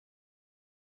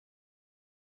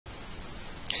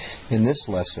In this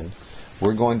lesson,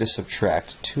 we're going to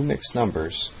subtract two mixed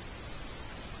numbers.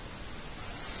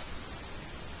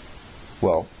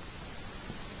 Well,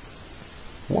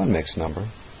 one mixed number,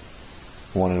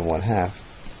 1 1/2,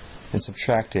 and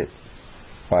subtract it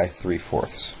by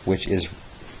 3/4, which is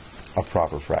a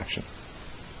proper fraction.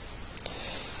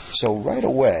 So right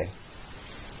away,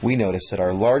 we notice that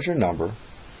our larger number,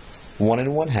 1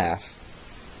 1/2,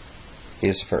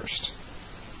 is first.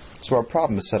 So our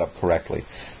problem is set up correctly.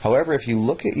 However, if you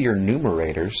look at your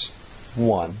numerators,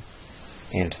 1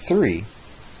 and 3,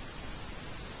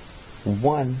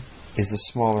 1 is the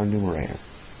smaller numerator.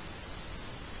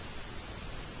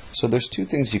 So there's two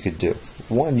things you could do.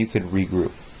 One, you could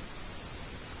regroup.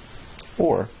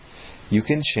 Or you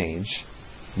can change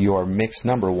your mixed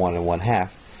number 1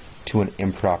 1/2 to an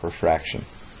improper fraction.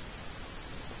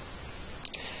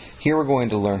 Here we're going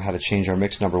to learn how to change our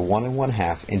mixed number 1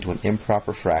 1/2 into an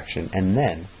improper fraction and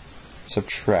then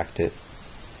subtract it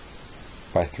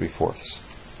by 3/4.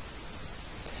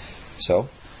 So,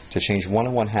 to change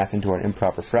 1 1/2 into an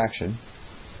improper fraction,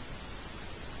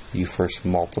 you first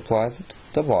multiply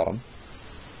the bottom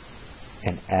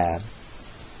and add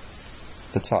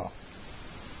the top.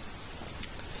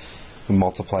 We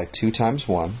multiply 2 times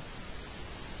 1.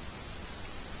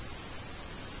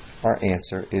 Our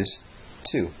answer is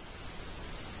 2.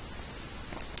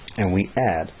 And we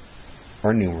add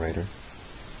our numerator,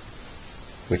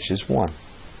 which is 1.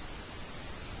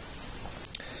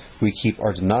 We keep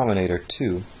our denominator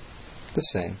 2 the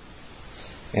same,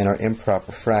 and our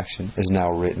improper fraction is now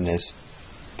written as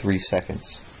 3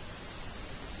 seconds.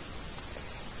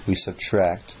 We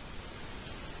subtract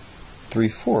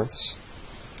 3/4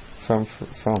 from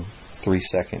 3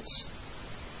 seconds.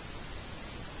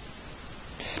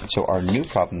 So our new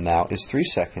problem now is 3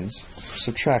 seconds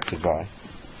subtracted by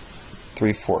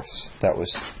 3/4. That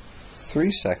was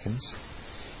 3 seconds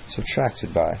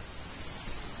subtracted by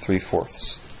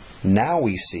 3/4. Now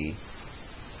we see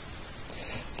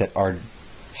that our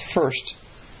first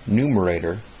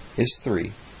numerator is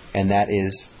 3, and that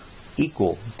is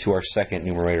equal to our second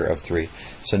numerator of 3.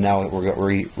 So now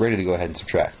we're ready to go ahead and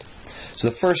subtract. So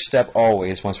the first step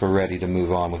always, once we're ready to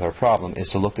move on with our problem, is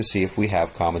to look to see if we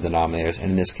have common denominators,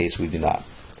 and in this case we do not.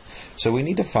 So we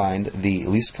need to find the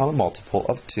least common multiple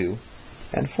of 2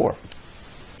 and 4.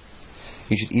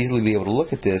 You should easily be able to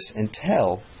look at this and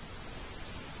tell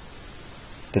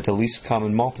that the least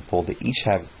common multiple that each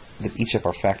of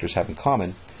our factors have in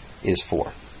common is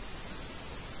 4.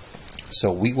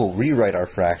 So we will rewrite our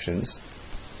fractions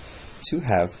to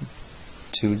have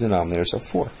two denominators of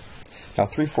 4. Now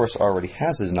 3/4 already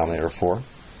has a denominator of 4,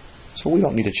 so we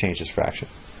don't need to change this fraction.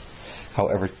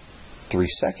 However, 3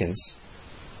 seconds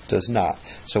does not.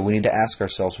 So we need to ask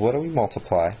ourselves, what do we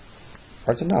multiply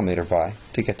our denominator by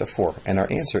to get to 4? And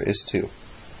our answer is 2.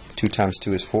 2 times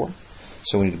 2 is 4,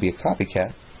 so we need to be a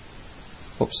copycat.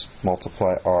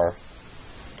 Multiply our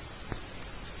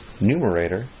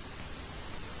numerator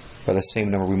by the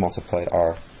same number we multiplied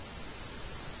our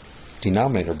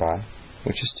denominator by,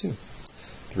 which is 2.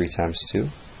 3 times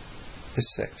 2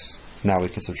 is 6. Now we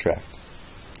can subtract.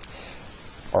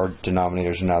 Our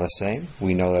denominators are now the same.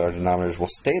 We know that our denominators will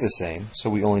stay the same, so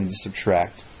we only need to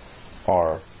subtract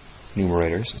our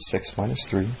numerators. 6 minus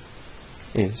 3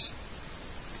 is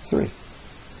 3.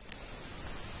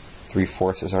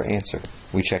 3/4 is our answer.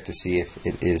 We check to see if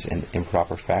it is an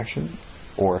improper fraction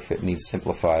or if it needs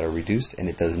simplified or reduced, and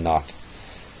it does not.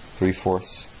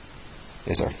 3/4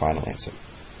 is our final answer.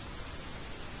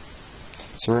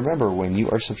 So remember, when you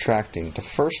are subtracting, to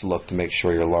first look to make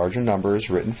sure your larger number is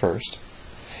written first,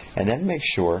 and then make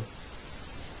sure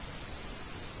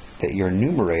that your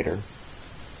numerator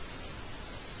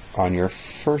on your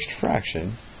first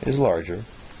fraction is larger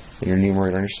than your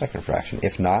numerator on your second fraction.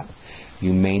 If not,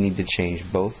 you may need to change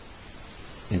both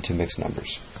into mixed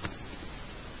numbers.